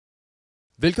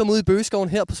Velkommen ud i Bøgeskoven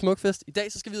her på Smukfest. I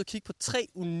dag så skal vi ud og kigge på 3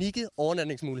 unikke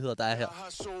overnatningsmuligheder, der er her.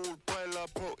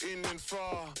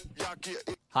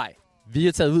 Hej. Vi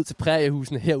er taget ud til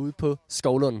præriehusene herude på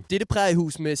Skovlunden. Dette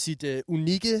præriehus med sit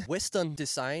unikke western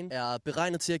design er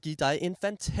beregnet til at give dig en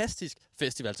fantastisk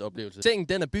festivalsoplevelse. Sengen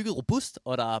den er bygget robust,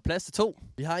 og der er plads til 2.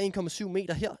 Vi har 1,7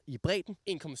 meter her i bredden,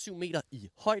 1,7 meter i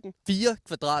højden, 4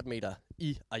 kvadratmeter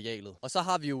i arealet. Og så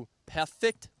har vi jo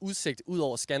perfekt udsigt ud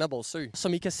over Skanderborg Sø.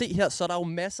 Som I kan se her, så er der jo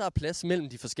masser af plads mellem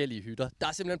de forskellige hytter. Der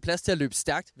er simpelthen plads til at løbe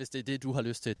stærkt, hvis det er det, du har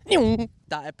lyst til.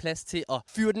 Der er plads til at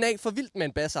fyre den af for vildt med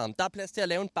en bassarm. Der er plads til at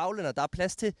lave en baglænder. Der er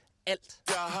plads til alt.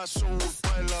 Jeg har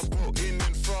solbriller på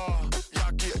indenfor.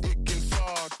 Jeg giver ikke en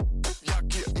fuck. Jeg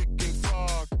giver ikke en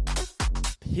fuck.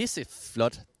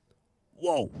 Pisseflot.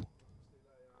 Wow.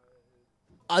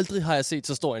 Aldrig har jeg set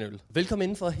så stor en øl. Velkommen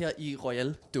indenfor her i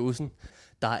Royal-dåsen.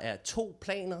 Der er 2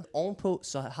 planer ovenpå,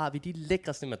 så har vi de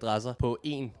lækreste madrasser på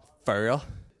 1,40. Der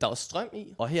er strøm i,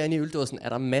 og herinde i øldåsen er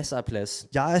der masser af plads.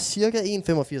 Jeg er cirka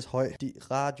 1,85 høj.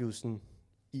 Radiusen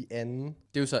i anden,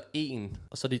 det er jo så 1,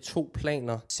 og så de 2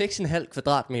 planer. 6,5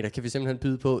 kvadratmeter kan vi simpelthen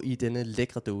byde på i denne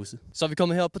lækre dåse. Så er vi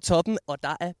kommet herop på toppen, og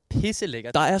der er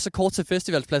pisselækkert. Der er så kort til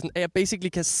festivalspladsen, at jeg basically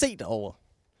kan se derover.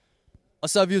 Og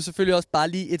så er vi jo selvfølgelig også bare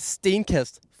lige et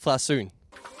stenkast fra søen.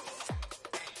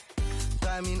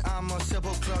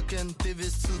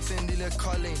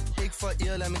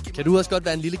 Kan du også godt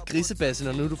være en lille grisebasse,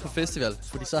 når nu er du på festival?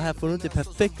 Fordi så har jeg fundet det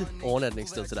perfekte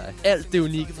overnatningssted til dig. Alt det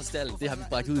unikke fra stallen, det har vi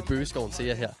bragt ud i Bøgeskoven til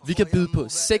jer her. Vi kan byde på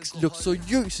 6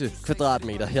 luksuriøse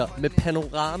kvadratmeter her, med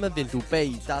panoramavindue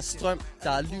bag. Der er strøm,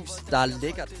 der er lys, der er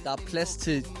lækkert, der er plads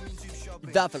til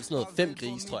i hvert fald sådan noget 5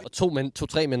 grise, tror jeg.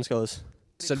 Og 2-3 mennesker også.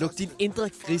 Så luk din indre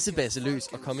grisebasse løs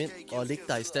og kom ind og læg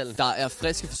dig i stallen. Der er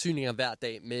friske forsyninger hver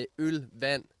dag med øl,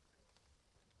 vand.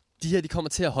 De her, de kommer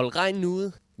til at holde regnen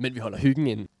ude, men vi holder hyggen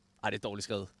inde. Ej, det er dårligt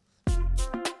skrevet.